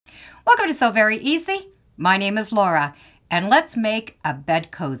Welcome to So Very Easy. My name is Laura, and let's make a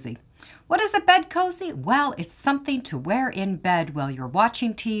bed cozy. What is a bed cozy? Well, it's something to wear in bed while you're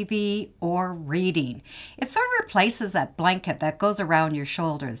watching TV or reading. It sort of replaces that blanket that goes around your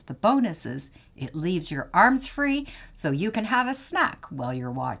shoulders. The bonus is it leaves your arms free so you can have a snack while you're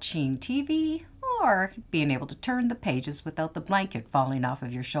watching TV or being able to turn the pages without the blanket falling off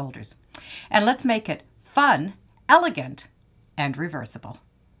of your shoulders. And let's make it fun, elegant, and reversible.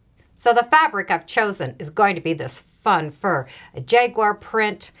 So the fabric I've chosen is going to be this fun fur, a jaguar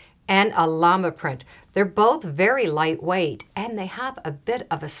print and a llama print. They're both very lightweight and they have a bit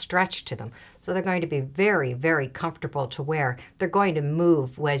of a stretch to them. So they're going to be very, very comfortable to wear. They're going to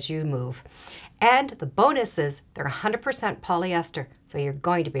move as you move. And the bonus is they're 100% polyester, so you're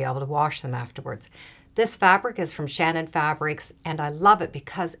going to be able to wash them afterwards. This fabric is from Shannon Fabrics, and I love it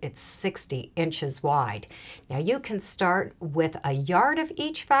because it's 60 inches wide. Now you can start with a yard of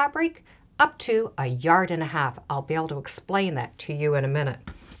each fabric up to 1.5 yards. I'll be able to explain that to you in a minute.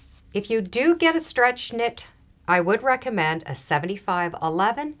 If you do get a stretch knit, I would recommend a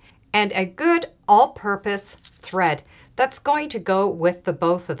 7511 and a good all-purpose thread. That's going to go with the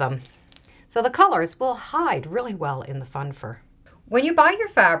both of them. So the colors will hide really well in the fun fur. When you buy your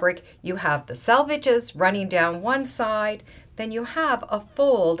fabric, you have the selvages running down one side, then you have a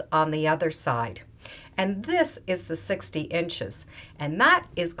fold on the other side. And this is the 60 inches, and that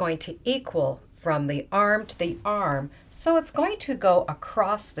is going to equal from the arm to the arm, so it's going to go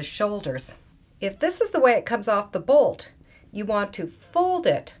across the shoulders. If this is the way it comes off the bolt, you want to fold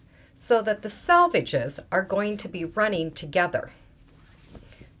it so that the selvages are going to be running together.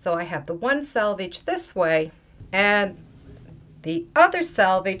 So I have the one selvage this way, and the other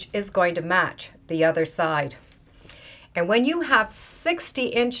selvage is going to match the other side. And when you have 60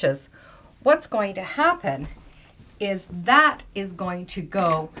 inches, what's going to happen is that is going to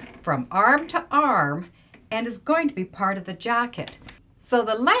go from arm to arm and is going to be part of the jacket. So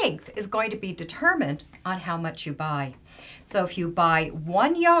the length is going to be determined on how much you buy. So if you buy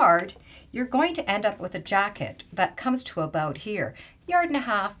 1 yard, you're going to end up with a jacket that comes to about here. 1.5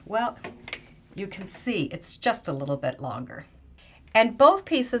 yards, well, you can see it's just a little bit longer. And both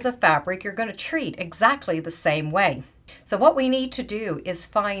pieces of fabric you're going to treat exactly the same way. So what we need to do is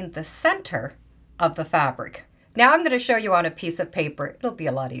find the center of the fabric. Now I'm going to show you on a piece of paper. It'll be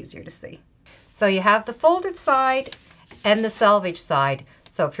a lot easier to see. So you have the folded side and the selvage side.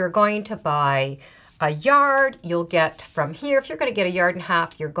 So if you're going to buy 1 yard, you'll get from here. If you're going to get 1.5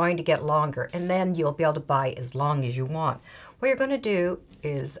 yards, you're going to get longer, and then you'll be able to buy as long as you want. What you're going to do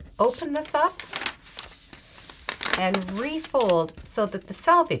is open this up and refold so that the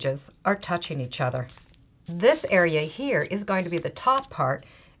selvages are touching each other. This area here is going to be the top part,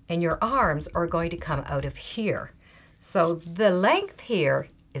 and your arms are going to come out of here. So the length here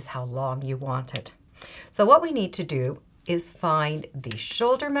is how long you want it. So what we need to do is find the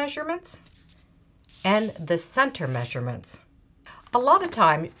shoulder measurements and the center measurements. A lot of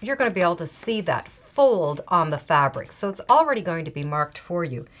time you're going to be able to see that fold on the fabric, so it's already going to be marked for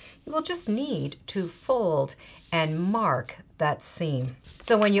you. You will just need to fold and mark that seam.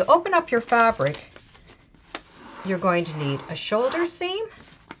 So when you open up your fabric, you're going to need a shoulder seam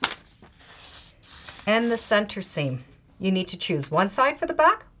and the center seam. You need to choose one side for the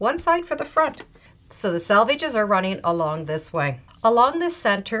back, one side for the front. So the selvages are running along this way. Along this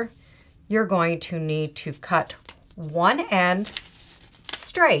center, you're going to need to cut one end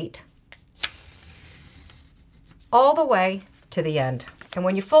straight all the way to the end. And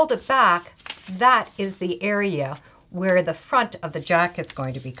when you fold it back, that is the area where the front of the jacket's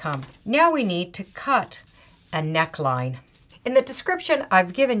going to become. Now we need to cut a neckline. In the description,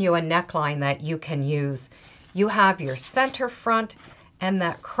 I've given you a neckline that you can use. You have your center front, and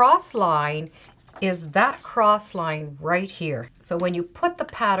that cross line is that cross line right here. So when you put the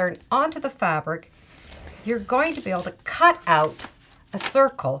pattern onto the fabric, you're going to be able to cut out a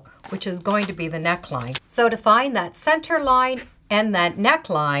circle, which is going to be the neckline. So to find that center line and that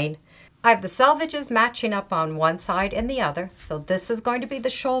neckline, I have the selvages matching up on one side and the other. So this is going to be the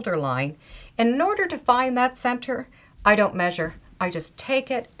shoulder line. And in order to find that center, I don't measure. I just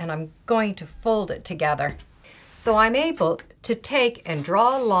take it and I'm going to fold it together. So I'm able to take and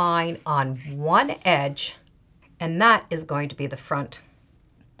draw a line on one edge, and that is going to be the front.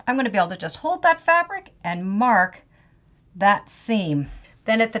 I'm going to be able to just hold that fabric and mark that seam.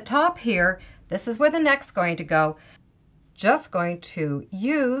 Then at the top here, this is where the neck's going to go. Just going to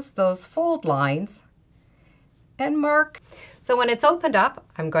use those fold lines and mark. So when it's opened up,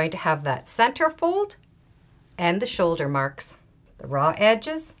 I'm going to have that center fold and the shoulder marks. The raw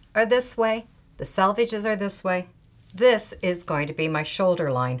edges are this way, the selvages are this way. This is going to be my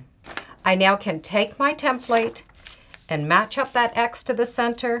shoulder line. I now can take my template and match up that X to the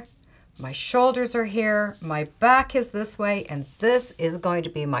center. My shoulders are here, my back is this way, and this is going to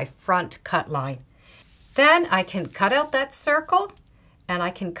be my front cut line. Then I can cut out that circle, and I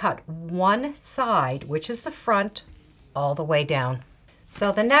can cut one side, which is the front, all the way down.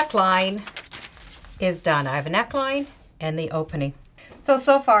 So the neckline is done. I have a neckline and the opening. So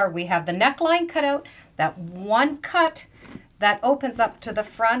far we have the neckline cut out, that one cut that opens up to the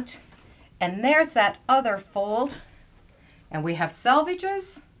front, and there's that other fold, and we have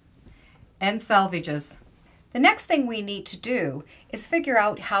selvages and selvages. The next thing we need to do is figure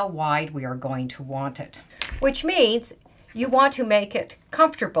out how wide we are going to want it, which means you want to make it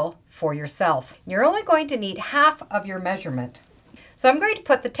comfortable for yourself. You're only going to need half of your measurement. So I'm going to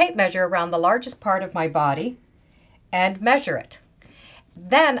put the tape measure around the largest part of my body and measure it.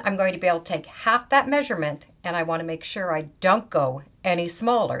 Then I'm going to be able to take half that measurement, and I want to make sure I don't go any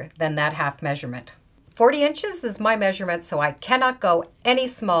smaller than that half measurement. 40 inches is my measurement, so I cannot go any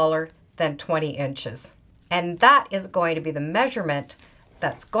smaller than 20 inches. And that is going to be the measurement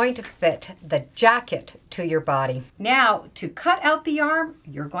that's going to fit the jacket to your body. Now, to cut out the arm,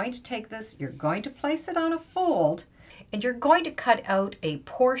 you're going to take this, you're going to place it on a fold, and you're going to cut out a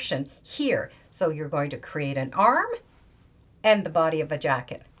portion here. So you're going to create an arm and the body of a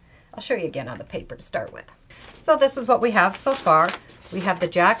jacket. I'll show you again on the paper to start with. So this is what we have so far. We have the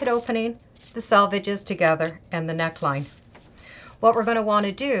jacket opening, the selvages together, and the neckline. What we're going to want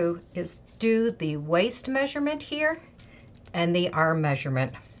to do is do the waist measurement here and the arm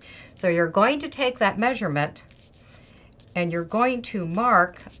measurement. So you're going to take that measurement and you're going to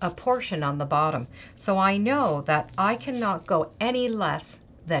mark a portion on the bottom. So I know that I cannot go any less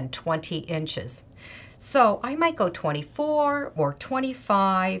than 20 inches. So I might go 24 or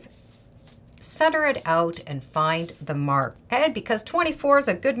 25, center it out and find the mark. And because 24 is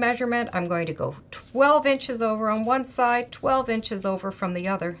a good measurement, I'm going to go 12 inches over on one side, 12 inches over from the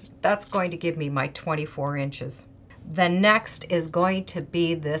other. That's going to give me my 24 inches. The next is going to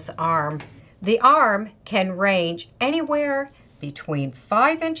be this arm. The arm can range anywhere between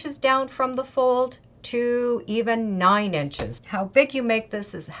 5 inches down from the fold to even 9 inches. How big you make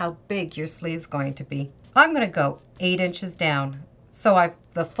this is how big your sleeve's going to be. I'm going to go 8 inches down. So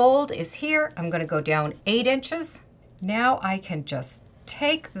the fold is here. I'm going to go down 8 inches. Now I can just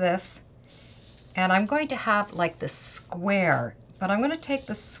take this, and I'm going to have like this square, but I'm going to take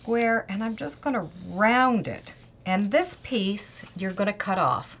the square and I'm just going to round it. And this piece you're going to cut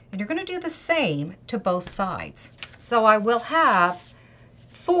off, and you're going to do the same to both sides. So I will have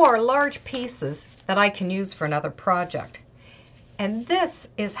 4 large pieces that I can use for another project. And this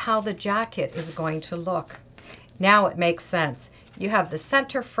is how the jacket is going to look. Now it makes sense. You have the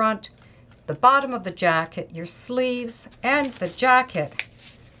center front, the bottom of the jacket, your sleeves, and the jacket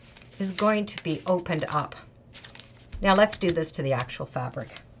is going to be opened up. Now let's do this to the actual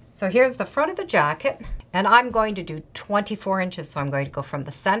fabric. So here's the front of the jacket, and I'm going to do 24 inches. So I'm going to go from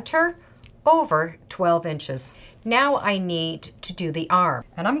the center over 12 inches. Now I need to do the arm,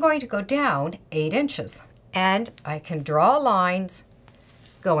 and I'm going to go down 8 inches. And I can draw lines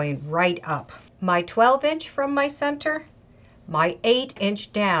going right up. My 12 inch from my center, my 8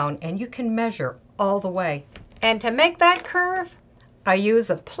 inch down, and you can measure all the way. And to make that curve, I use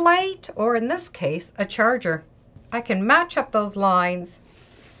a plate, or in this case, a charger. I can match up those lines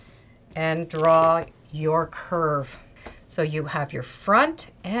and draw your curve. So you have your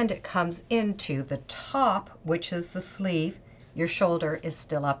front, and it comes into the top, which is the sleeve. Your shoulder is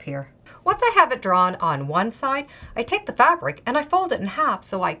still up here. Once I have it drawn on one side, I take the fabric and I fold it in half,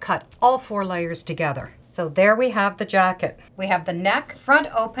 so I cut all 4 layers together. So there we have the jacket. We have the neck, front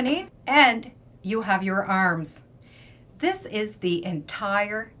opening, and you have your arms. This is the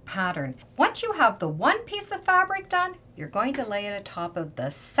entire pattern. Once you have the one piece of fabric done, you're going to lay it atop of the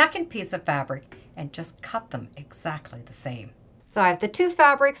second piece of fabric and just cut them exactly the same. So I have the 2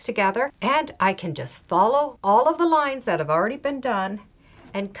 fabrics together, and I can just follow all of the lines that have already been done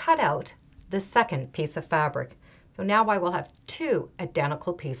and cut out the second piece of fabric. So now I will have 2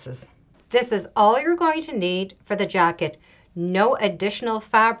 identical pieces. This is all you're going to need for the jacket. No additional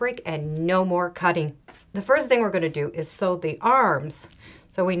fabric and no more cutting. The first thing we're going to do is sew the arms.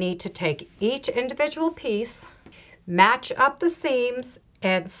 So we need to take each individual piece, match up the seams,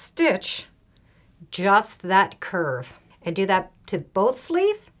 and stitch just that curve. And do that to both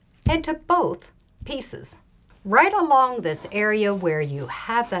sleeves and to both pieces. Right along this area where you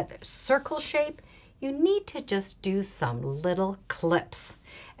have that circle shape, you need to just do some little clips.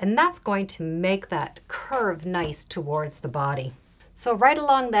 And that's going to make that curve nice towards the body. So right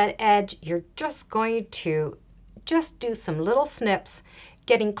along that edge, you're just going to do some little snips,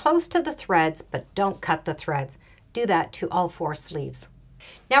 getting close to the threads, but don't cut the threads. Do that to all 4 sleeves.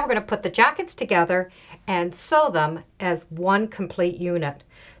 Now we're going to put the jackets together and sew them as one complete unit.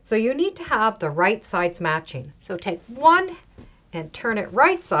 So you need to have the right sides matching. So take one and turn it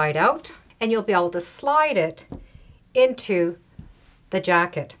right side out, and you'll be able to slide it into the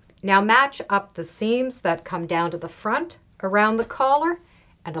jacket. Now match up the seams that come down to the front, around the collar,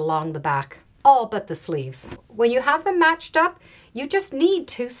 and along the back, all but the sleeves. When you have them matched up, you just need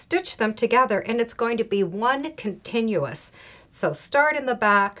to stitch them together, and it's going to be one continuous. So start in the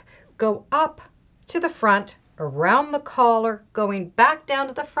back, go up to the front, around the collar, going back down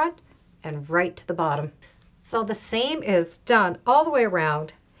to the front, and right to the bottom. So the seam is done all the way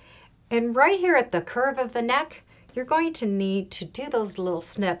around. And right here at the curve of the neck, you're going to need to do those little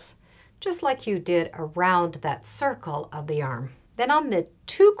snips, just like you did around that circle of the arm. Then on the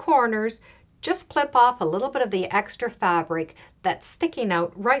 2 corners, just clip off a little bit of the extra fabric that's sticking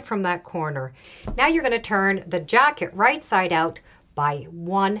out right from that corner. Now you're going to turn the jacket right side out by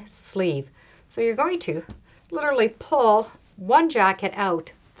 1 sleeve. So you're going to literally pull 1 jacket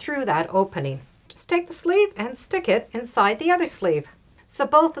out through that opening. Just take the sleeve and stick it inside the other sleeve. So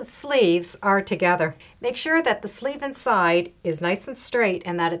both the sleeves are together. Make sure that the sleeve inside is nice and straight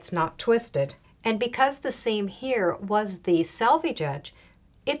and that it's not twisted. And because the seam here was the selvage edge,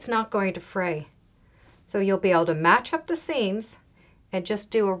 it's not going to fray. So you'll be able to match up the seams and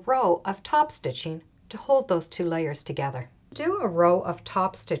just do a row of top stitching to hold those 2 layers together. Do a row of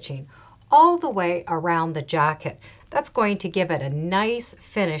top stitching all the way around the jacket. That's going to give it a nice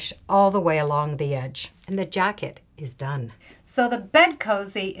finish all the way along the edge. And the jacket is done. So the bed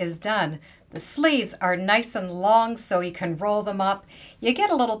cozy is done. The sleeves are nice and long so you can roll them up. You get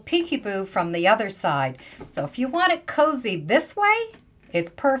a little peekaboo from the other side. So if you want it cozy this way,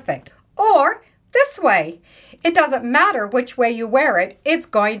 it's perfect. Or this way. It doesn't matter which way you wear it, it's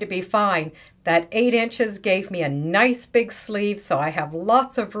going to be fine. That 8 inches gave me a nice big sleeve, so I have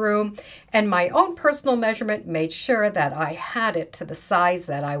lots of room, and my own personal measurement made sure that I had it to the size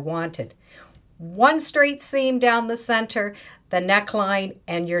that I wanted. 1 straight seam down the center, the neckline,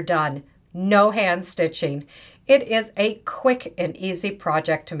 and you're done. No hand stitching. It is a quick and easy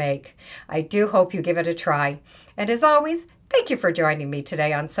project to make. I do hope you give it a try. And as always, thank you for joining me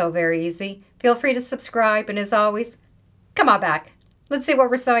today on Sew Very Easy. Feel free to subscribe, and as always, come on back. Let's see what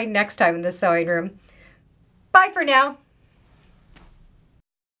we're sewing next time in the sewing room. Bye for now.